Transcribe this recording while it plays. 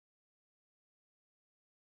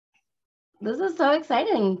This is so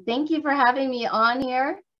exciting. Thank you for having me on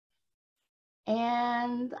here.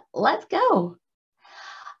 And let's go.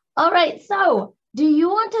 All right. So, do you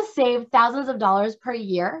want to save thousands of dollars per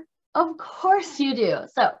year? Of course you do.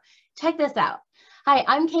 So, check this out. Hi,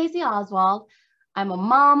 I'm Kasie Oswald. I'm a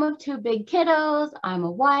mom of two big kiddos. I'm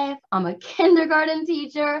a wife. I'm a kindergarten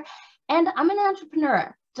teacher, and I'm an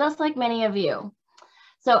entrepreneur, just like many of you.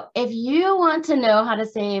 So if you want to know how to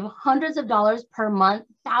save hundreds of dollars per month,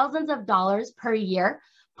 thousands of dollars per year,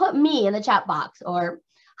 put me in the chat box or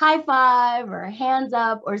high five or hands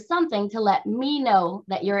up or something to let me know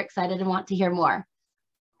that you're excited and want to hear more.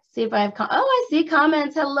 See if I have, I see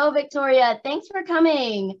comments. Hello, Victoria. Thanks for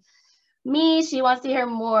coming. Me, she wants to hear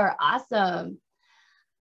more. Awesome.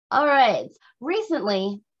 All right.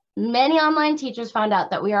 Recently, many online teachers found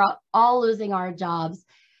out that we are all losing our jobs.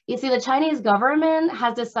 You see, the Chinese government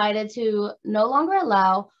has decided to no longer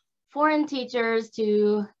allow foreign teachers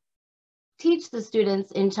to teach the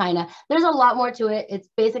students in China. There's a lot more to it. It's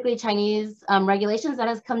basically Chinese regulations that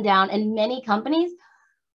has come down, and many companies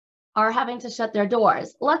are having to shut their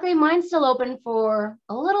doors. Luckily, mine's still open for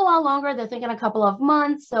a little while longer. They're thinking a couple of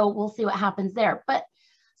months, so we'll see what happens there. But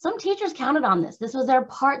some teachers counted on this. This was their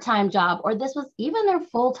part-time job, or this was even their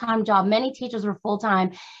full-time job. Many teachers were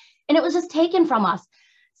full-time, and it was just taken from us.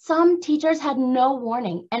 Some teachers had no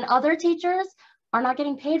warning, and other teachers are not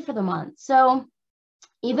getting paid for the month. So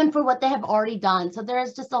even for what they have already done. So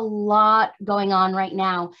there's just a lot going on right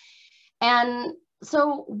now. And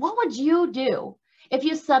so what would you do if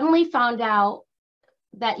you suddenly found out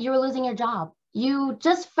that you were losing your job? You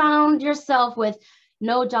just found yourself with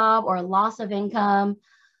no job or loss of income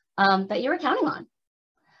that you were counting on.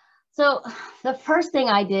 So the first thing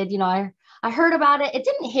I did, I heard about it. It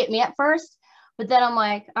didn't hit me at first. But then I'm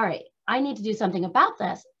like, all right, I need to do something about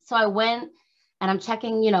this. So I went and I'm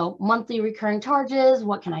checking, monthly recurring charges.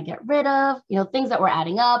 What can I get rid of? Things that were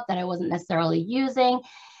adding up that I wasn't necessarily using.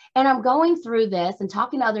 And I'm going through this and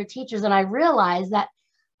talking to other teachers. And I realized that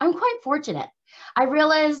I'm quite fortunate. I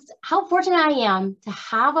realized how fortunate I am to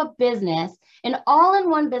have a business, an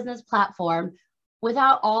all-in-one business platform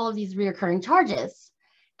without all of these recurring charges.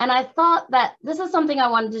 And I thought that this is something I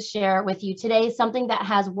wanted to share with you today, something that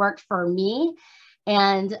has worked for me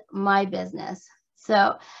and my business.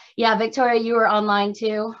 So yeah, Victoria, you were online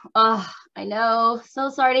too. Oh, I know. So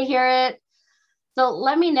sorry to hear it. So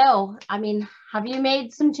let me know. I mean, have you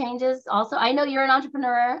made some changes also? I know you're an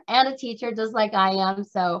entrepreneur and a teacher just like I am.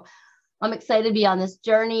 So I'm excited to be on this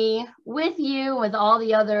journey with you, with all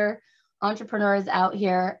the other entrepreneurs out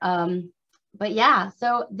here. But yeah,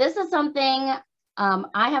 so this is something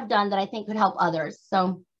I have done that I think could help others.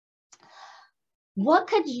 So what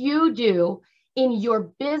could you do in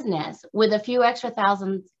your business with a few extra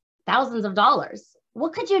thousands of dollars?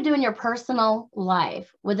 What could you do in your personal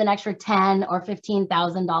life with an extra $10,000 or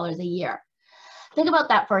 $15,000 a year? Think about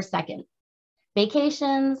that for a second.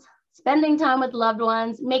 Vacations, spending time with loved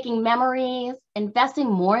ones, making memories, investing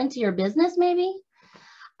more into your business maybe.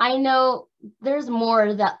 I know there's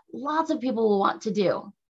more that lots of people will want to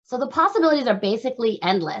do. So the possibilities are basically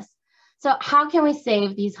endless. So how can we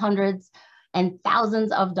save these hundreds and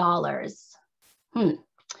thousands of dollars? I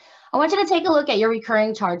want you to take a look at your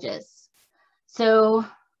recurring charges. So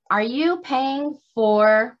are you paying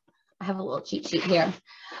for, I have a little cheat sheet here.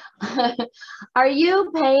 Are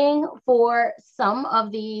you paying for some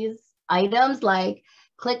of these items like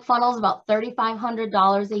ClickFunnels, about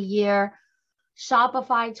 $3,500 a year,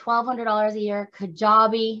 Shopify, $1,200 a year,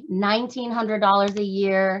 Kajabi, $1,900 a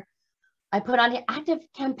year. I put on the Active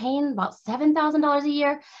Campaign, about $7,000 a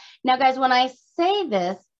year. Now, guys, when I say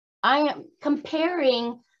this, I am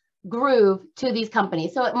comparing Groove to these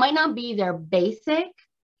companies. So it might not be their basic,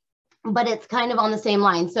 but it's kind of on the same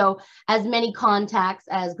line. So as many contacts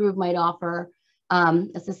as Groove might offer,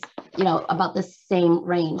 it's just, about the same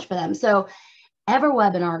range for them. So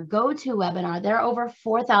EverWebinar, GoToWebinar, they're over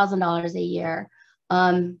 $4,000 a year.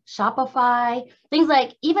 Shopify, things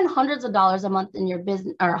like even hundreds of dollars a month in your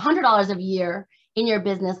business, or $100 a year in your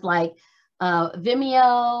business, like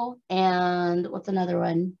Vimeo and what's another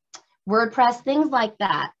one? WordPress, things like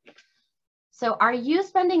that. So are you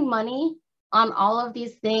spending money on all of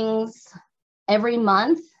these things every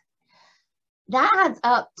month? That adds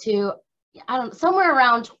up to, somewhere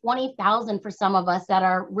around 20,000 for some of us that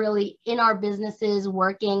are really in our businesses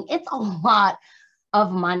working. It's a lot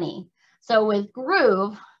of money. So with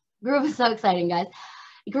Groove is so exciting, guys.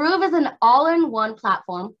 Groove is an all-in-one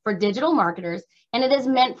platform for digital marketers, and it is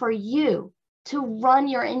meant for you to run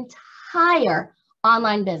your entire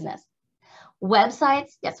online business.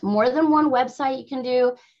 Websites, yes, more than one website you can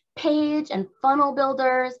do, page and funnel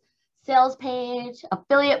builders, sales page,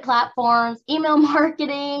 affiliate platforms, email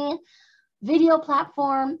marketing, video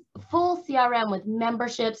platform, full CRM with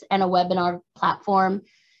memberships and a webinar platform.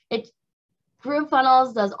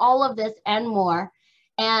 GrooveFunnels does all of this and more.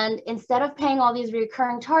 And instead of paying all these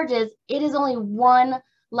recurring charges, it is only one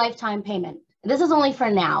lifetime payment. This is only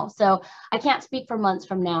for now, so I can't speak for months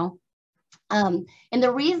from now. And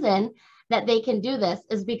the reason that they can do this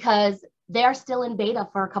is because they're still in beta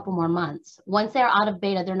for a couple more months. Once they're out of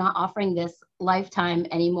beta, they're not offering this lifetime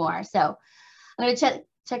anymore. So I'm going to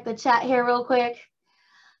check the chat here real quick.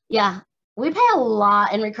 Yeah, we pay a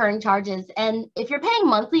lot in recurring charges. And if you're paying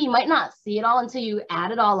monthly, you might not see it all until you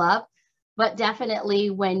add it all up. But definitely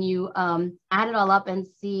when you add it all up and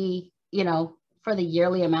see, you know, for the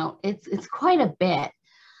yearly amount, it's quite a bit.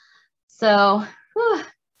 So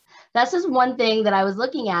that's just one thing that I was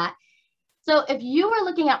looking at. So if you were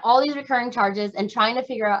looking at all these recurring charges and trying to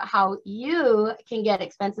figure out how you can get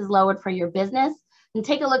expenses lowered for your business, then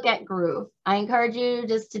take a look at Groove. I encourage you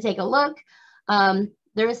just to take a look.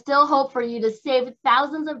 There is still hope for you to save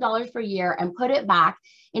thousands of dollars per year and put it back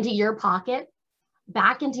into your pocket,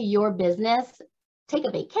 back into your business. Take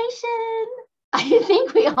a vacation. I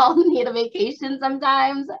think we all need a vacation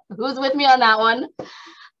sometimes. Who's with me on that one?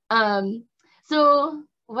 So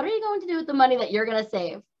what are you going to do with the money that you're going to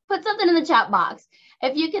save? Put something in the chat box.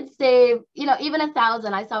 If you could save, you know, even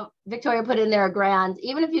 $1,000, I saw Victoria put in there $1,000.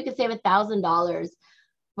 Even if you could save $1,000,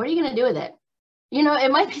 what are you going to do with it? You know,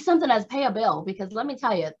 it might be something as pay a bill, because let me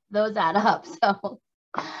tell you, those add up. So,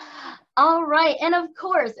 all right. And of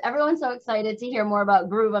course, everyone's so excited to hear more about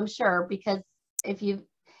Groove, I'm sure, because if you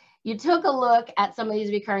took a look at some of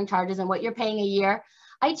these recurring charges and what you're paying a year,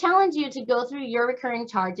 I challenge you to go through your recurring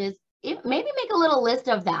charges, maybe make a little list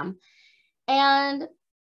of them, and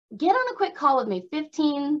get on a quick call with me,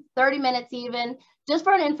 15, 30 minutes even, just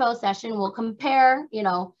for an info session. We'll compare, you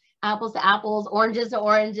know, apples to apples, oranges to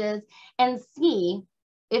oranges, and see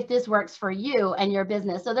if this works for you and your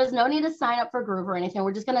business. So there's no need to sign up for Groove or anything.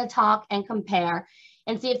 We're just going to talk and compare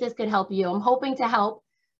and see if this could help you. I'm hoping to help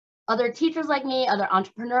other teachers like me, other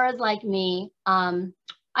entrepreneurs like me. I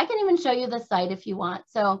can even show you the site if you want.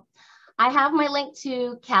 So I have my link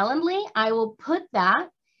to Calendly. I will put that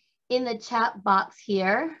in the chat box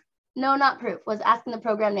here. No, not Proof. Was asking the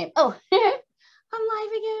program name. Oh, I'm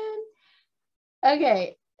live again.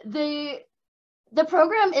 Okay. The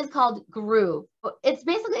program is called Groove. It's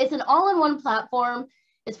an all-in-one platform.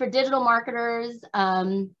 It's for digital marketers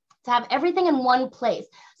to have everything in one place.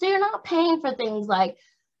 So you're not paying for things like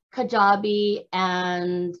Kajabi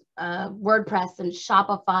and WordPress and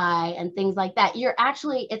Shopify and things like that.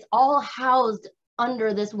 It's all housed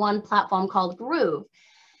under this one platform called Groove.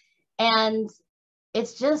 And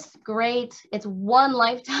it's just great. It's one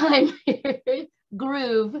lifetime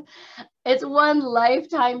Groove. It's one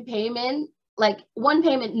lifetime payment, like one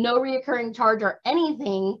payment, no reoccurring charge or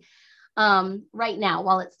anything right now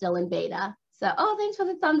while it's still in beta. So, oh, thanks for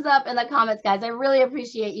the thumbs up and the comments, guys. I really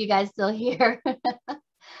appreciate you guys still here.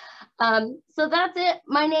 So that's it.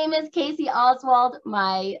 My name is Kasie Oswald.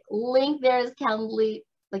 My link there is Calendly.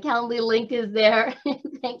 The Calendly link is there.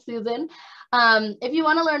 Thanks, Susan. If you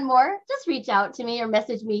want to learn more, just reach out to me or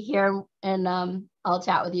message me here and I'll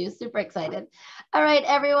chat with you. Super excited. All right,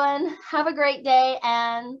 everyone. Have a great day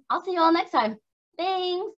and I'll see you all next time.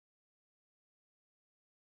 Thanks.